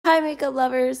Hi makeup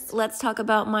lovers! Let's talk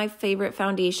about my favorite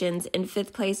foundations. In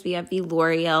 5th place, we have the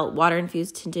L'Oreal Water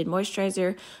Infused Tinted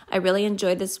Moisturizer. I really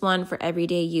enjoyed this one for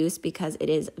everyday use because it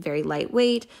is very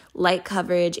lightweight, light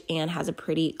coverage, and has a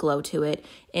pretty glow to it.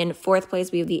 In 4th place,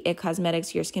 we have the IT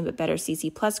Cosmetics Your Skin But Better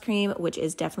CC Plus Cream, which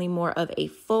is definitely more of a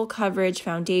full coverage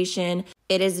foundation.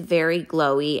 It is very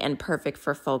glowy and perfect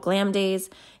for full glam days.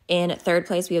 In 3rd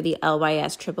place, we have the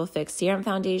LYS Triple Fix Serum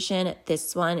Foundation.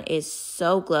 This one is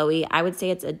so glowy. I would say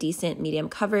it's a decent medium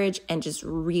coverage and just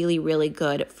really, really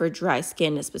good for dry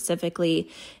skin specifically.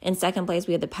 In 2nd place,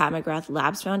 we have the Pat McGrath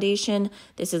Labs Foundation.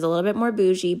 This is a little bit more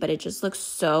bougie, but it just looks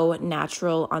so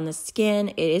natural on the skin.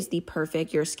 It is the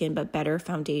perfect Your Skin But Better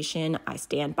foundation. I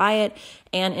stand by it.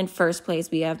 And in 1st place,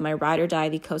 we have my Ride or Die,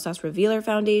 the Kosas Revealer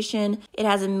Foundation. It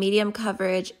has a medium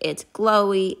coverage, it's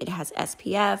glowy, it has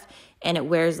SPF, and it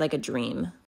wears like a dream.